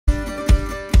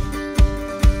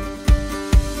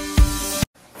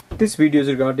This video is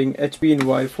regarding HP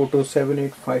Envy Photo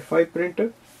 7855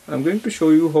 printer. I'm going to show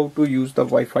you how to use the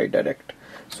Wi-Fi Direct.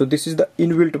 So this is the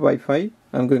inbuilt Wi-Fi.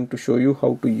 I'm going to show you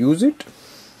how to use it.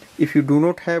 If you do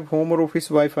not have home or office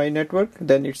Wi-Fi network,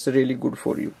 then it's really good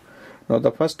for you. Now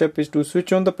the first step is to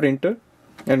switch on the printer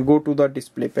and go to the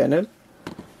display panel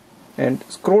and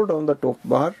scroll down the top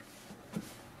bar.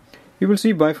 You will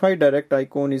see Wi-Fi Direct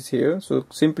icon is here, so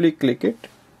simply click it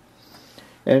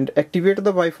and activate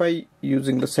the Wi-Fi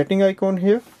using the setting icon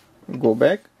here. Go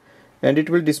back and it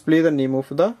will display the name of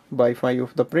the Wi-Fi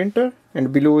of the printer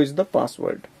and below is the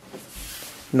password.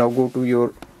 Now go to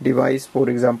your device, for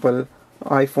example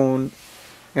iPhone,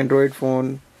 Android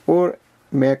phone or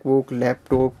MacBook,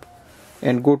 laptop,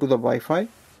 and go to the Wi-Fi.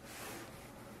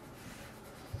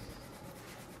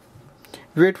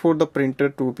 Wait for the printer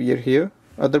to appear here,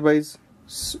 otherwise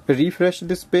refresh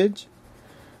this page.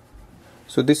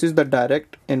 So this is the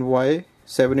Direct Envy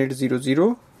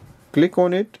 7800. Click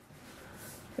on it,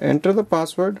 enter the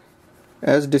password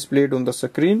as displayed on the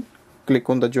screen, click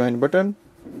on the join button.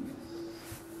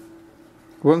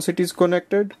 Once it is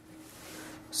connected,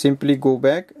 simply go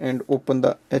back and open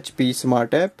the HP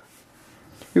Smart app.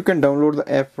 You can download the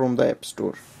app from the App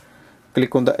Store.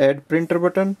 Click on the add printer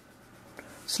button,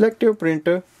 select your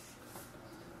printer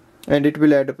and it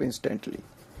will add up instantly.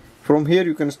 From here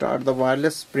you can start the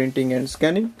wireless printing and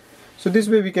scanning. So this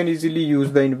way we can easily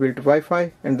use the inbuilt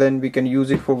Wi-Fi and then we can use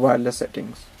it for wireless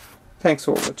settings. Thanks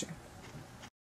for watching.